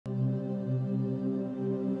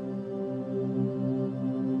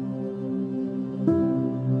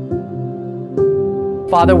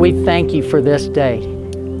Father, we thank you for this day,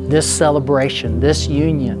 this celebration, this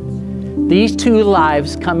union, these two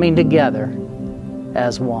lives coming together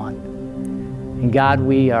as one. And God,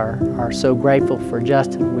 we are so grateful for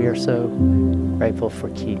Justin. We are so grateful for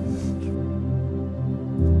Keaton.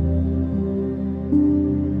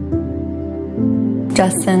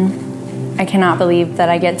 Justin, I cannot believe that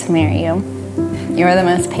I get to marry you. You are the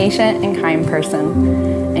most patient and kind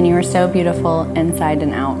person, and you are so beautiful inside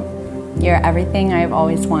and out. You're everything I have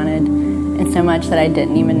always wanted, and so much that I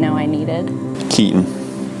didn't even know I needed. Keaton,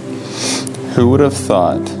 who would have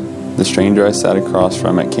thought the stranger I sat across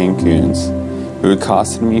from at Cancun's, who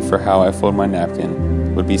accosted me for how I fold my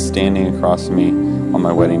napkin, would be standing across from me on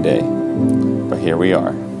my wedding day. But here we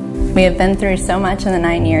are. We have been through so much in the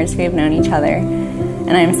 9 years we have known each other,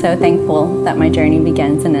 and I am so thankful that my journey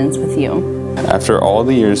begins and ends with you. After all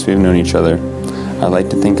the years we've known each other, I like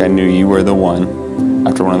to think I knew you were the one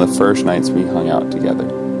after one of the first nights we hung out together.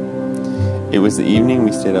 It was the evening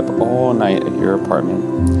we stayed up all night at your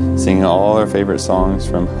apartment, singing all our favorite songs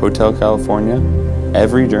from Hotel California,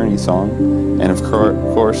 every Journey song, and of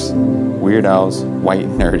course, Weird Al's White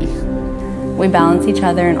Nerdy. We balance each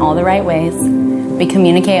other in all the right ways. We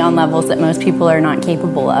communicate on levels that most people are not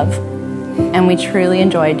capable of. And we truly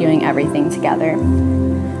enjoy doing everything together.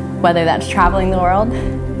 Whether that's traveling the world,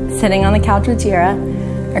 sitting on the couch with Jira,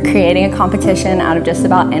 or creating a competition out of just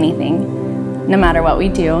about anything. No matter what we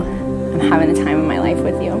do, I'm having the time of my life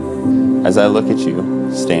with you. As I look at you,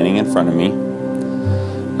 standing in front of me,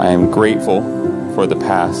 I am grateful for the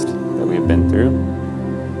past that we have been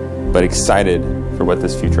through, but excited for what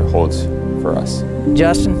this future holds for us.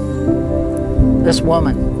 Justin, this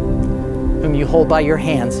woman whom you hold by your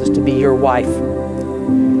hands is to be your wife.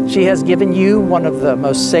 She has given you one of the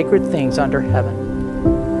most sacred things under heaven,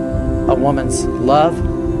 a woman's love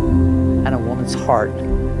and a woman's heart.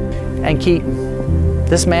 And Keaton,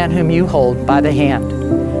 this man whom you hold by the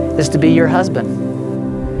hand, is to be your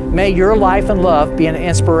husband. May your life and love be an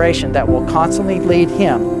inspiration that will constantly lead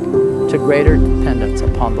him to greater dependence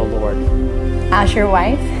upon the Lord. As your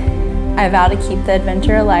wife, I vow to keep the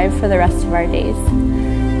adventure alive for the rest of our days.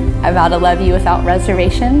 I vow to love you without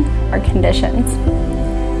reservation or conditions.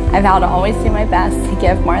 I vow to always do my best to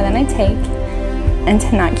give more than I take and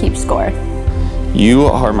to not keep score. You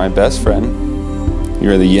are my best friend.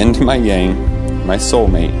 You are the yin to my yang, my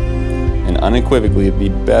soulmate, and unequivocally the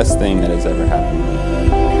best thing that has ever happened to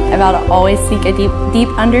me. I vow to always seek a deep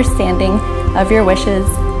understanding of your wishes,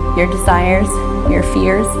 your desires, your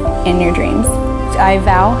fears, and your dreams. I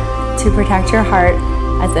vow to protect your heart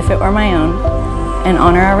as if it were my own and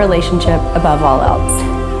honor our relationship above all else.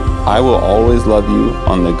 I will always love you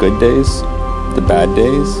on the good days, the bad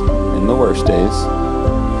days, and the worst days.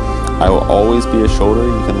 I will always be a shoulder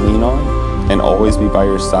you can lean on and always be by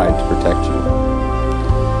your side to protect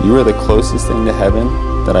you. You are the closest thing to heaven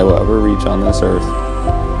that I will ever reach on this earth.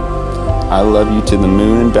 I love you to the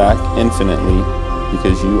moon and back infinitely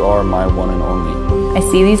because you are my one and only.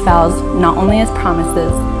 I see these vows not only as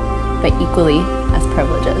promises, but equally as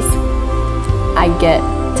privileges. I get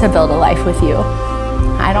to build a life with you.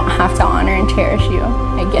 I don't have to honor and cherish you.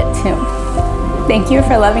 I get to. Thank you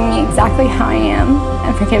for loving me exactly how I am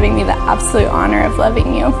and for giving me the absolute honor of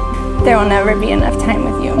loving you. There will never be enough time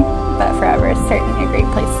with you, but forever is certainly a great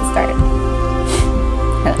place to start.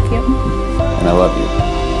 I love you. And I love you.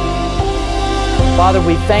 Father,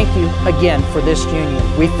 we thank you again for this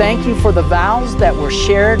union. We thank you for the vows that were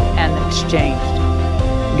shared and exchanged.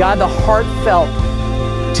 God, the heartfelt,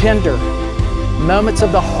 tender moments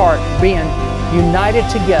of the heart being united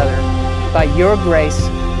together by your grace,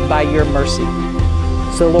 by your mercy.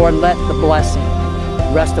 So Lord, let the blessing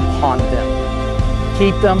rest upon them.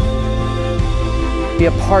 Keep them, be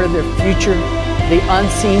a part of their future, the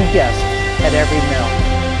unseen guest at every meal.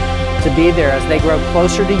 To be there as they grow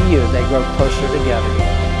closer to you, they grow closer together.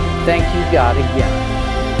 Thank you, God,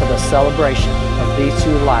 again for the celebration of these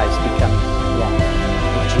two lives becoming one.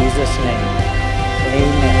 In Jesus' name,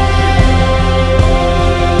 amen.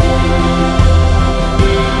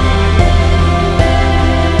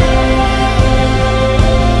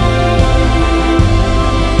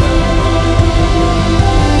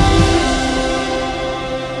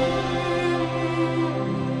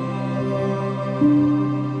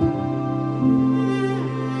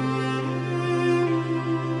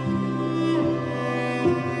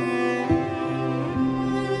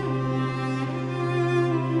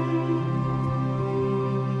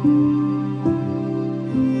 you.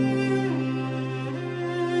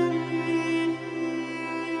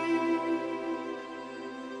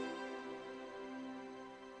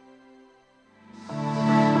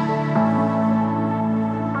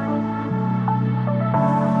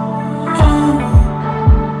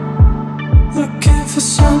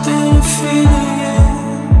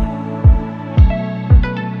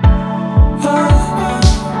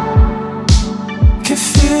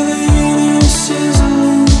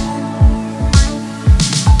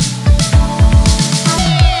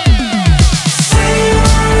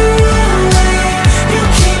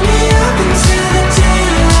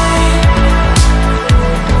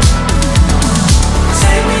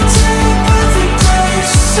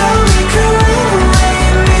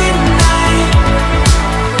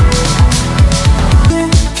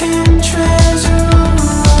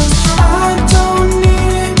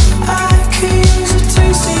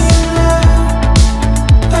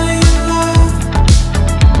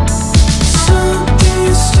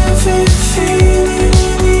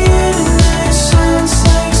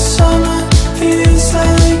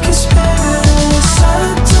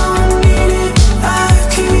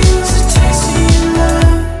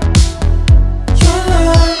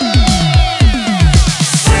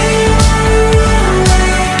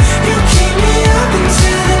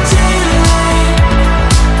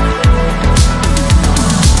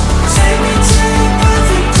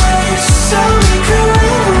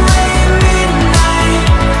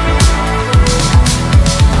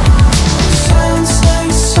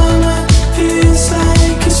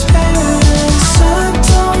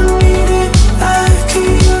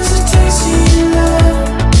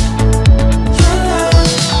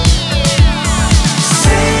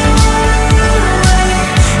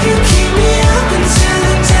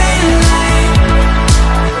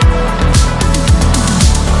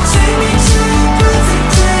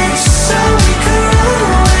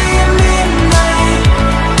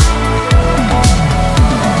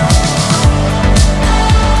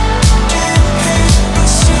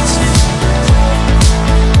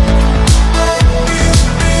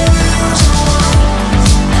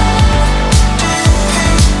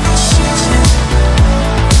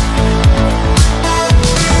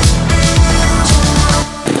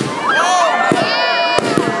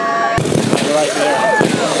 right there.